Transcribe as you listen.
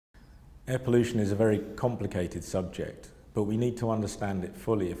Air pollution is a very complicated subject, but we need to understand it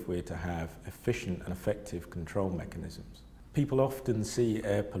fully if we're to have efficient and effective control mechanisms. People often see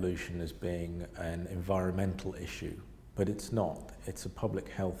air pollution as being an environmental issue, but it's not. It's a public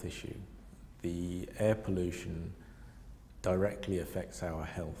health issue. The air pollution directly affects our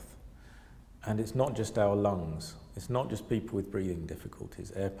health. And it's not just our lungs. It's not just people with breathing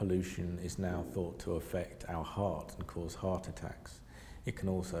difficulties. Air pollution is now thought to affect our heart and cause heart attacks. It can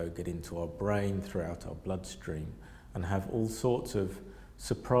also get into our brain, throughout our bloodstream, and have all sorts of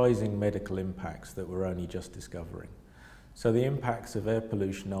surprising medical impacts that we're only just discovering. So the impacts of air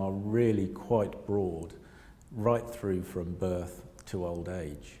pollution are really quite broad, right through from birth to old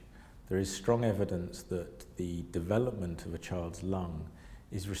age. There is strong evidence that the development of a child's lung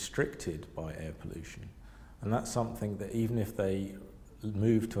is restricted by air pollution. And that's something that even if they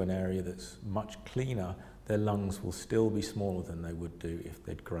move to an area that's much cleaner, their lungs will still be smaller than they would do if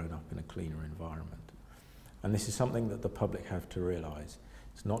they'd grown up in a cleaner environment. And this is something that the public have to realise.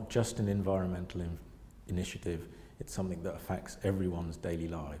 It's not just an environmental initiative, it's something that affects everyone's daily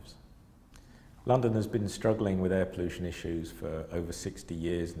lives. London has been struggling with air pollution issues for over 60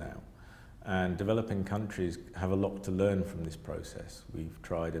 years now, and developing countries have a lot to learn from this process. We've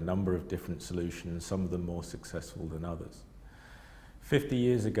tried a number of different solutions, some of them more successful than others. 50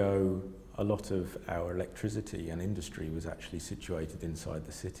 years ago, a lot of our electricity and industry was actually situated inside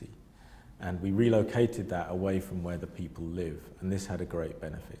the city, and we relocated that away from where the people live, and this had a great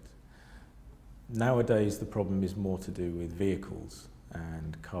benefit. Nowadays, the problem is more to do with vehicles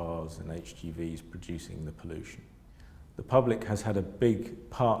and cars and HGVs producing the pollution. The public has had a big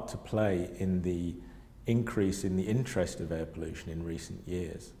part to play in the increase in the interest of air pollution in recent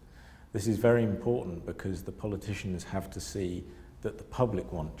years. This is very important because the politicians have to see that the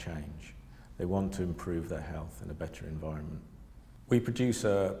public want change. They want to improve their health and a better environment. We produce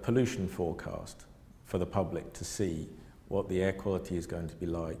a pollution forecast for the public to see what the air quality is going to be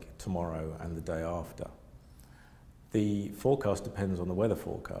like tomorrow and the day after. The forecast depends on the weather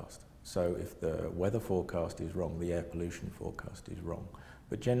forecast. So if the weather forecast is wrong, the air pollution forecast is wrong.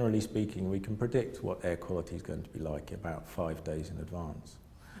 But generally speaking, we can predict what air quality is going to be like about 5 days in advance.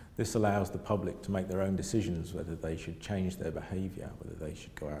 This allows the public to make their own decisions whether they should change their behaviour, whether they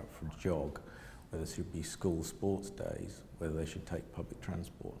should go out for a jog, whether there should be school sports days, whether they should take public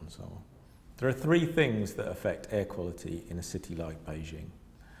transport and so on. There are 3 things that affect air quality in a city like Beijing.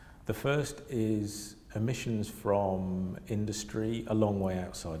 The first is emissions from industry a long way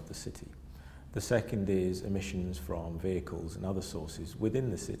outside the city. The second is emissions from vehicles and other sources within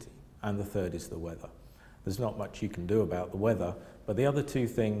the city. And the third is the weather. There's not much you can do about the weather, but the other 2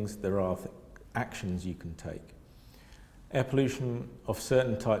 things, there are actions you can take. Air pollution of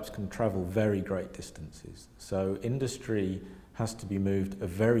certain types can travel very great distances. So industry has to be moved a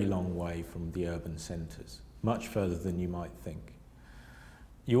very long way from the urban centres, much further than you might think.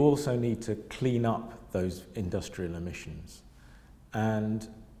 You also need to clean up those industrial emissions and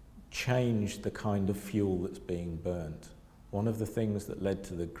change the kind of fuel that's being burnt. One of the things that led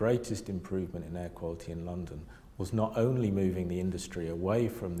to the greatest improvement in air quality in London was not only moving the industry away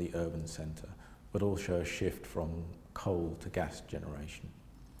from the urban centre, but also a shift from coal to gas generation.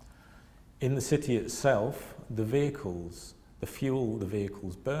 In the city itself, the fuel the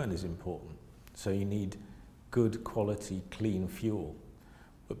vehicles burn is important. So you need good quality, clean fuel.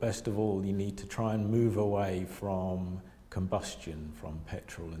 But best of all, you need to try and move away from combustion, from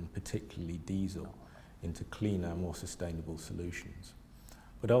petrol and particularly diesel, into cleaner, more sustainable solutions.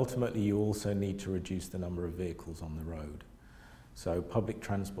 But ultimately, you also need to reduce the number of vehicles on the road. So public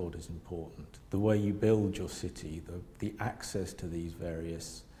transport is important. The way you build your city, the access to these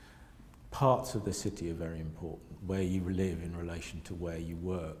various parts of the city are very important. Where you live in relation to where you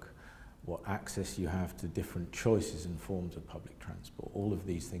work, what access you have to different choices and forms of public transport. All of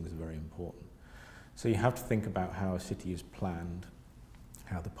these things are very important. So you have to think about how a city is planned,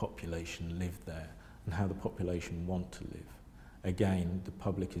 how the population live there, and how the population want to live. Again, the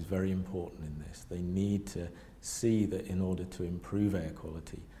public is very important in this. They need to see that in order to improve air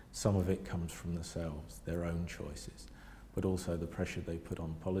quality, some of it comes from themselves, their own choices, but also the pressure they put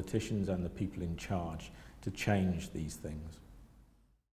on politicians and the people in charge to change these things.